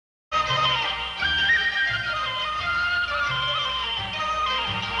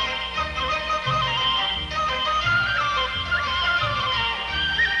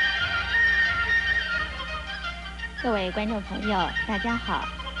位观众朋友，大家好！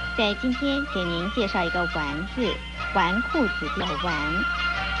在今天给您介绍一个“纨”字，纨绔子弟的“纨”。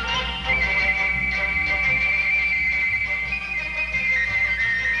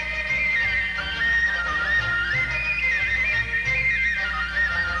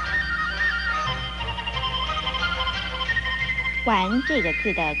纨这个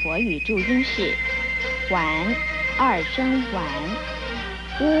字的国语注音是“纨”，二声“完”，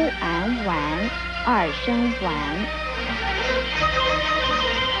乌安完，二声“完”。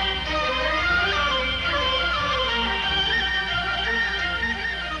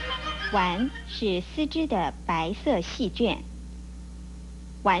纨是丝织的白色细绢，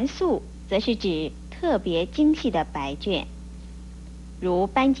纨素则是指特别精细的白绢。如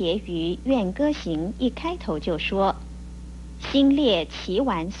班婕妤《怨歌行》一开头就说：“新列齐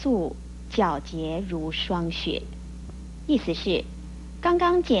纨素，皎洁如霜雪。”意思是，刚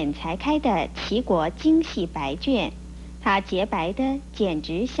刚剪裁开的齐国精细白绢，它洁白的简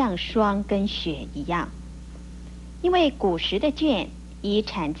直像霜跟雪一样。因为古时的绢以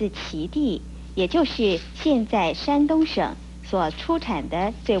产自齐地，也就是现在山东省所出产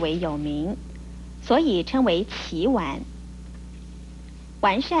的最为有名，所以称为齐纨。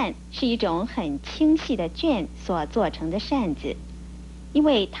纨扇是一种很轻细的绢所做成的扇子，因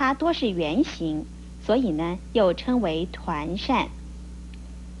为它多是圆形，所以呢又称为团扇。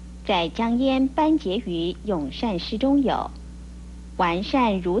在江淹班婕妤咏扇诗中有“纨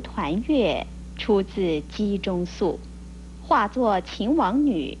扇如团月，出自机中宿。化作秦王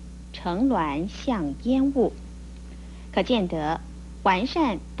女，乘鸾像烟雾”。可见得纨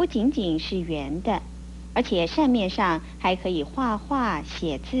扇不仅仅是圆的，而且扇面上还可以画画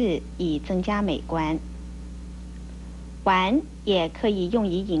写字，以增加美观。纨也可以用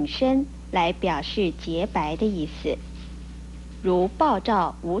以引申来表示洁白的意思，如《鲍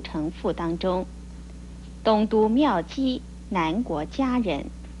照吴承赋》当中：“东都妙姬，南国佳人，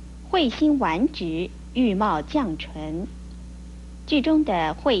慧心纨直，玉貌绛唇。”剧中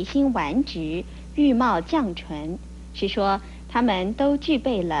的慧心纨直、玉貌绛唇，是说他们都具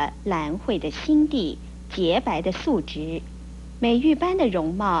备了兰蕙的心地、洁白的素质、美玉般的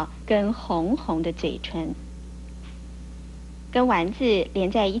容貌跟红红的嘴唇。跟纨字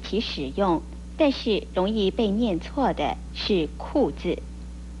连在一起使用，但是容易被念错的是裤字。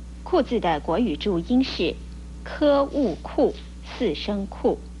裤字的国语注音是科物裤，四声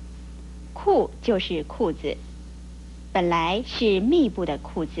裤。裤就是裤子，本来是密布的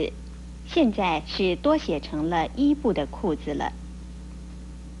裤子，现在是多写成了衣布的裤子了。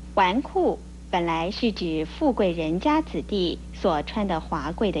纨裤本来是指富贵人家子弟所穿的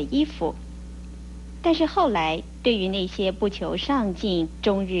华贵的衣服，但是后来对于那些不求上进、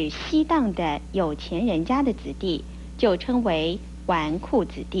终日嬉荡的有钱人家的子弟，就称为纨绔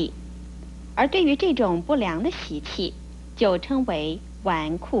子弟；而对于这种不良的习气，就称为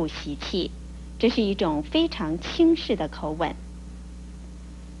纨绔习气。这是一种非常轻视的口吻。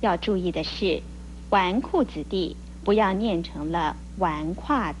要注意的是，纨绔子弟不要念成了纨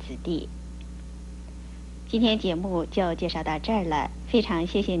绔子弟。今天节目就介绍到这儿了，非常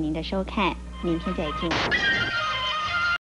谢谢您的收看，明天再见。